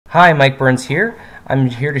Hi, Mike Burns here. I'm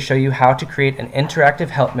here to show you how to create an interactive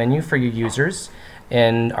help menu for your users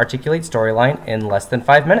in Articulate Storyline in less than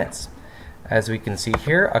 5 minutes. As we can see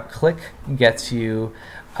here, a click gets you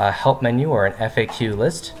a help menu or an FAQ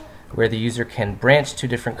list where the user can branch to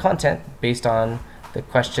different content based on the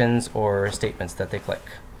questions or statements that they click.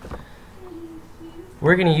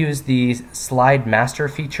 We're going to use the slide master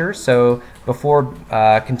feature, so before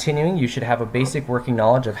continuing, you should have a basic working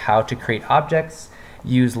knowledge of how to create objects,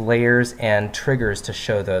 use layers and triggers to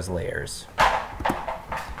show those layers.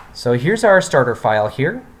 So here's our starter file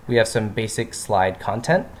here. We have some basic slide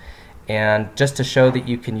content, and just to show that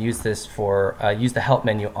you can use this for use the help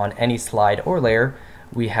menu on any slide or layer,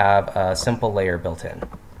 we have a simple layer built in.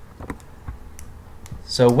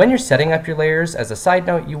 So when you're setting up your layers, as a side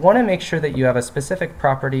note, you want to make sure that you have a specific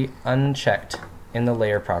property unchecked in the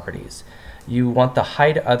layer properties. You want the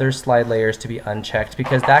hide other slide layers to be unchecked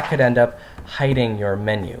because that could end up hiding your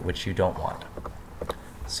menu, which you don't want.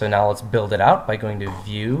 So now let's build it out by going to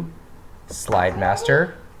View, Slide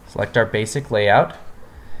Master, select our basic layout.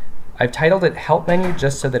 I've titled it Help Menu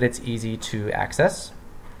just so that it's easy to access.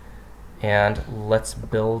 And let's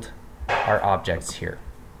build our objects here.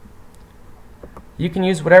 You can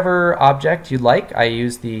use whatever object you like. I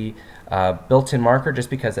use the built-in marker just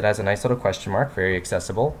because it has a nice little question mark, very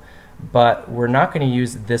accessible. But we're not going to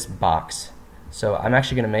use this box. So I'm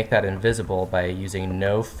actually going to make that invisible by using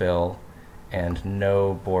no fill and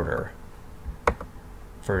no border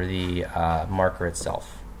for the marker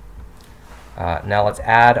itself. Now let's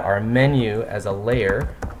add our menu as a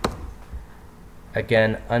layer,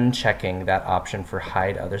 again unchecking that option for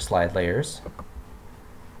hide other slide layers,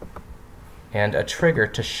 and a trigger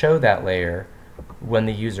to show that layer when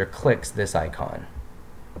the user clicks this icon.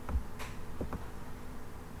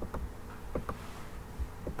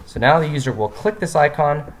 So now the user will click this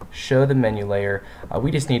icon, show the menu layer.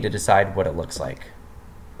 We just need to decide what it looks like.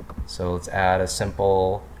 So let's add a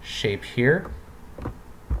simple shape here.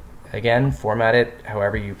 Again, format it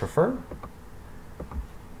however you prefer.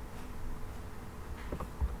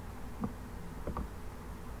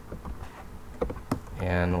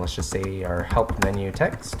 And let's just say our help menu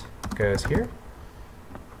text goes here.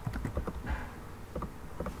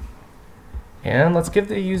 And let's give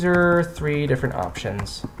the user 3 different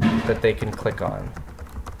options that they can click on.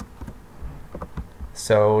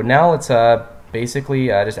 So now let's basically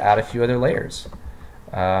just add a few other layers.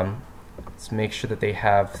 Let's make sure that they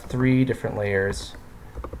have 3 different layers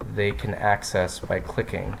they can access by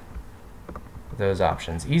clicking those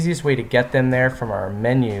options. Easiest way to get them there from our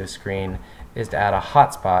menu screen is to add a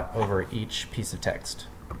hotspot over each piece of text.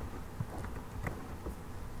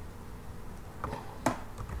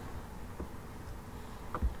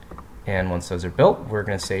 And once those are built, we're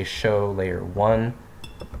going to say show layer 1,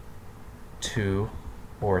 2,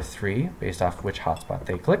 or 3 based off which hotspot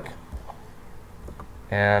they click.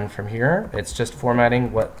 And from here, it's just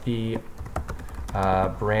formatting what the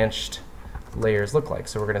branched layers look like.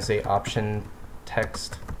 So we're going to say option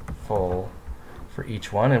text full for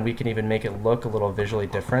each one, and we can even make it look a little visually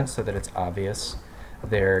different so that it's obvious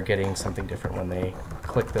they're getting something different when they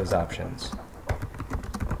click those options.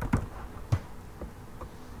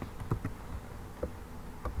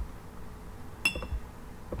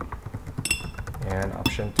 And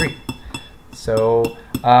option 3. So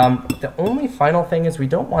the only final thing is we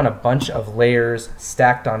don't want a bunch of layers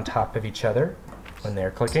stacked on top of each other when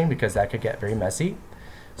they're clicking because that could get very messy.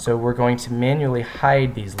 So we're going to manually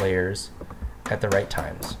hide these layers at the right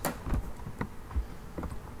times.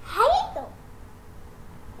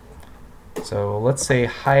 So let's say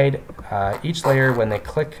hide each layer when they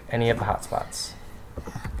click any of the hotspots.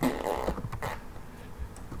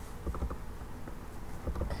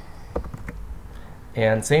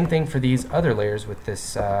 And same thing for these other layers with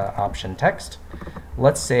this option text.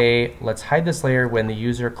 Let's hide this layer when the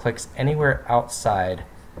user clicks anywhere outside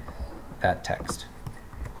that text.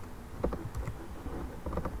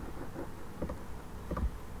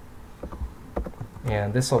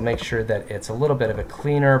 And this will make sure that it's a little bit of a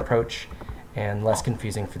cleaner approach and less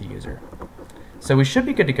confusing for the user. So we should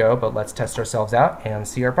be good to go, but let's test ourselves out and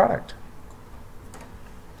see our product.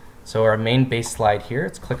 So our main base slide here,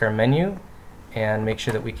 let's click our menu and make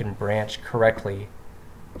sure that we can branch correctly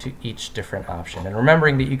to each different option. And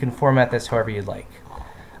remembering that you can format this however you'd like.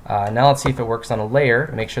 Now let's see if it works on a layer,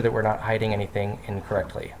 make sure that we're not hiding anything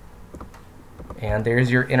incorrectly. And there's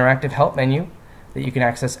your interactive help menu that you can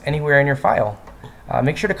access anywhere in your file.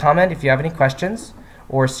 Make sure to comment if you have any questions,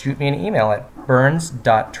 or shoot me an email at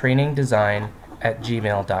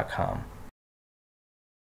burns.trainingdesign@gmail.com.